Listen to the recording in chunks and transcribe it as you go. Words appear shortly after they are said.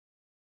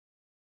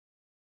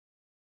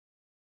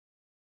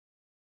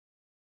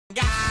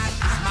God,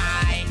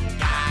 my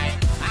guy,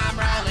 I'm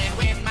rolling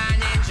with my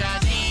ninja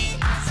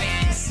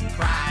Jesus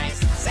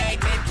Christ. Satan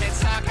can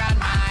suck on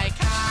my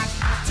cock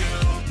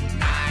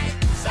tonight.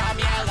 Some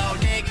yellow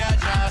nigga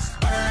just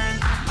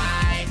burned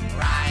my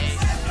rice.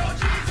 Let's go,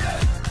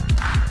 Jesus!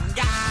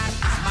 God,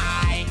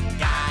 my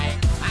guy,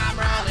 I'm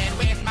rolling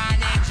with my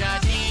ninja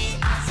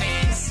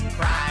Jesus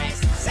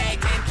Christ.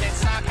 Satan can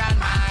suck on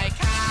my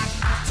cock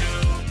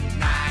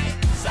tonight.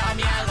 Some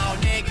yellow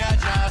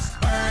nigga just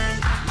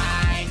burned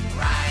my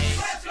rice.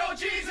 Let's go,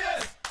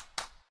 Jesus!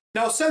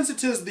 Now, since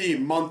it is the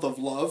month of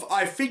love,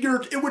 I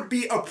figured it would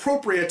be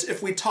appropriate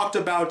if we talked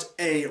about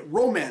a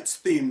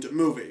romance-themed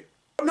movie.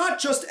 But not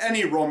just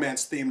any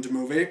romance-themed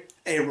movie,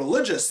 a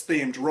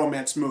religious-themed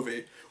romance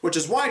movie, which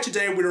is why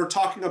today we are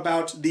talking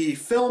about the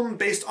film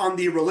based on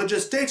the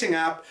religious dating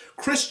app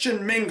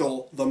Christian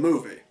Mingle, the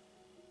movie.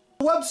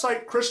 The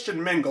website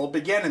Christian Mingle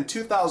began in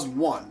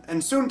 2001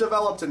 and soon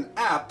developed an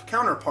app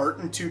counterpart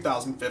in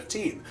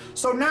 2015.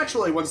 So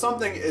naturally, when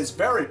something is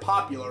very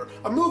popular,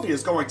 a movie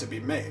is going to be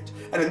made.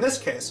 And in this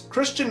case,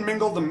 Christian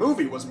Mingle the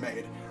movie was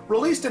made,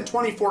 released in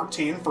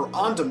 2014 for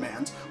on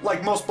demand,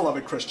 like most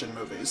beloved Christian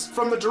movies,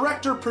 from the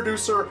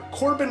director-producer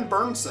Corbin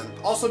Burnson,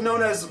 also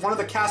known as one of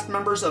the cast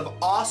members of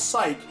Aw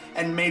Psych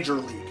and Major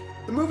League.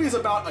 The movie is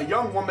about a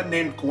young woman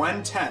named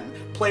Gwen 10,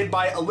 played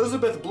by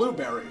Elizabeth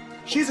Blueberry.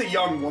 She's a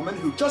young woman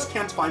who just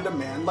can't find a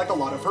man like a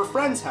lot of her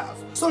friends have,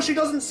 so she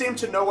doesn't seem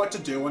to know what to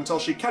do until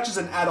she catches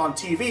an ad on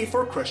TV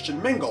for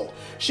Christian Mingle.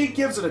 She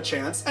gives it a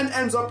chance and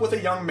ends up with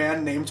a young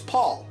man named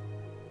Paul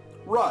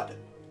Rudd,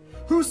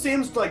 who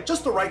seems like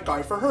just the right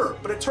guy for her,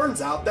 but it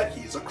turns out that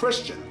he's a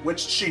Christian, which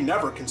she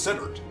never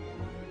considered.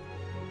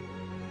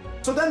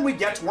 So then we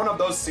get one of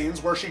those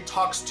scenes where she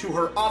talks to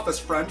her office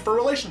friend for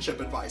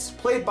relationship advice,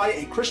 played by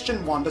a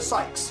Christian Wanda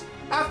Sykes.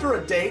 After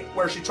a date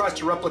where she tries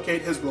to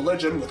replicate his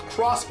religion with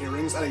cross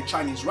earrings at a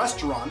Chinese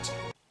restaurant,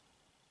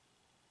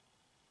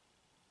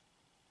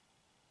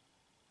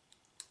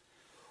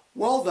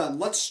 well then,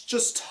 let's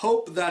just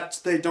hope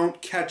that they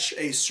don't catch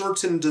a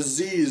certain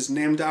disease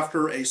named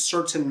after a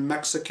certain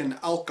Mexican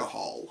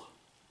alcohol.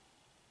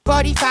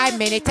 45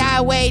 minutes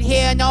I wait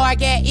here, no I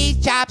get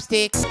eat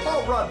chopsticks.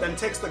 Paul Rudd then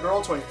takes the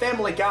girl to a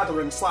family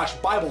gathering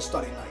 / Bible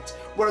study night,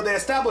 where they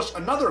establish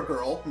another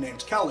girl,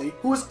 named Kelly,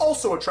 who is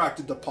also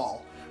attracted to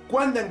Paul.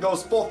 Gwen then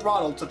goes full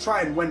throttle to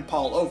try and win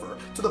Paul over,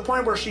 to the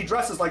point where she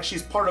dresses like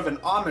she's part of an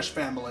Amish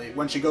family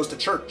when she goes to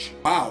church.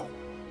 Wow.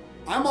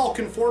 I'm all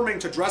conforming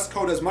to dress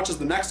code as much as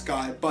the next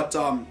guy, but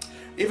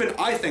even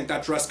I think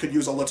that dress could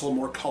use a little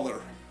more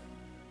color.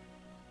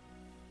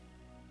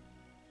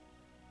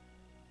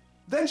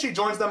 Then she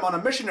joins them on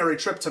a missionary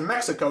trip to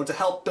Mexico to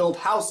help build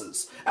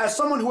houses. As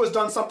someone who has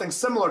done something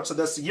similar to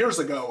this years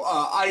ago,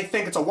 I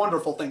think it's a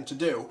wonderful thing to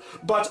do.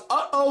 But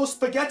uh-oh,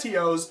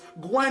 SpaghettiOs,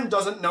 Gwen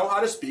doesn't know how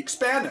to speak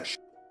Spanish.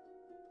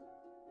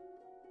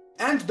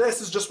 And this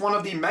is just one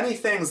of the many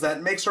things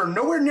that makes her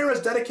nowhere near as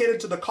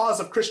dedicated to the cause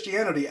of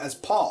Christianity as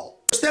Paul,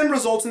 which then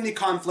results in the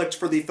conflict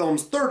for the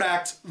film's third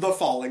act, the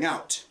falling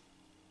out.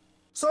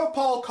 So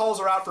Paul calls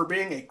her out for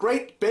being a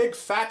great big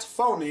fat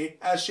phony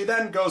as she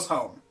then goes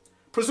home.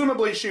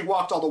 Presumably she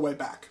walked all the way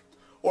back.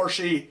 Or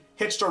she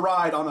hitched a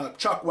ride on a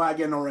chuck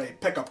wagon or a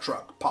pickup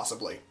truck,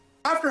 possibly.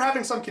 After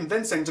having some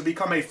convincing to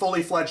become a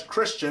fully fledged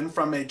Christian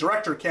from a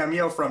director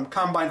cameo from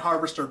Combine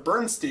Harvester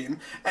Bernstein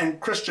and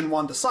Christian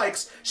Wanda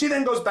Sykes, she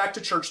then goes back to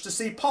church to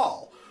see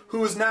Paul,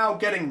 who is now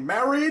getting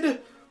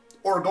married,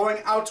 or going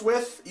out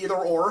with, either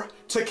or,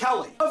 to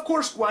Kelly. Of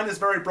course, Gwen is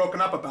very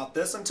broken up about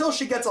this until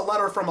she gets a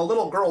letter from a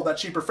little girl that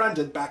she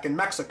befriended back in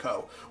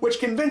Mexico, which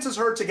convinces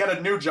her to get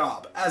a new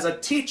job as a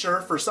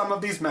teacher for some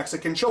of these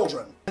Mexican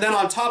children. And then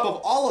on top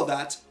of all of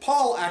that,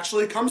 Paul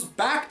actually comes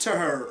back to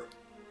her.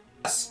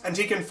 Yes, and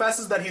he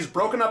confesses that he's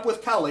broken up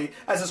with Kelly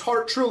as his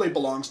heart truly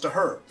belongs to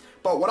her.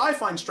 But what I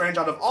find strange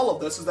out of all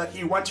of this is that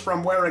he went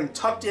from wearing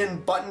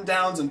tucked-in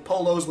button-downs and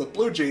polos with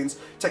blue jeans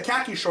to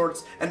khaki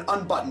shorts and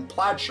unbuttoned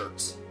plaid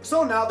shirts.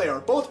 So now they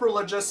are both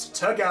religious,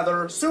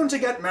 together, soon to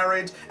get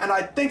married, and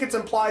I think it's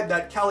implied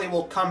that Kelly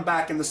will come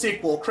back in the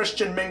sequel,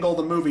 Christian Mingle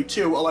the Movie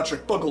 2,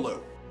 Electric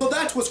Boogaloo. So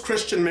that was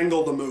Christian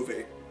Mingle the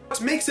movie.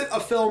 What makes it a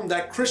film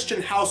that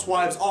Christian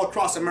housewives all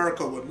across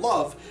America would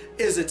love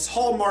is its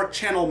Hallmark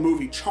Channel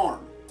movie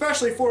charm,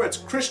 especially for its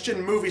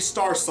Christian movie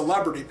star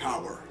celebrity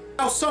power.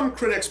 Now, some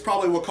critics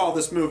probably will call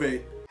this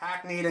movie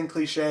hackneyed and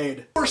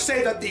cliched, or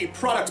say that the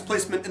product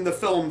placement in the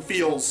film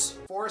feels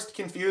forced,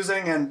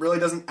 confusing, and really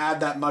doesn't add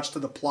that much to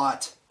the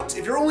plot.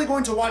 If you're only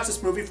going to watch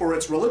this movie for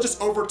its religious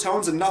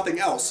overtones and nothing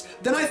else,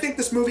 then I think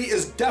this movie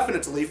is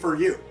definitely for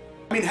you.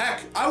 I mean,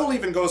 heck, I will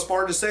even go as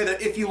far to say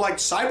that if you liked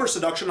Cyber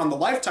Seduction on the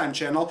Lifetime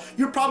channel,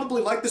 you'd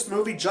probably like this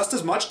movie just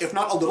as much, if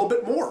not a little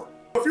bit more.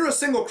 If you're a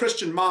single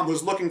Christian mom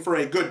who's looking for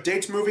a good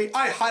date movie,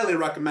 I highly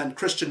recommend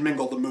Christian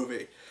Mingle the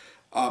movie.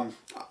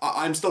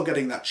 I'm still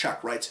getting that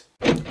check, right?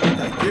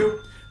 Thank you.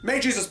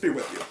 May Jesus be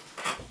with you.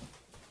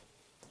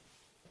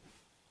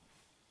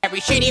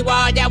 Every shitty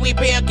wall that we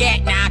build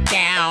get knocked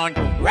down.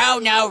 Row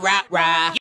no rah rah.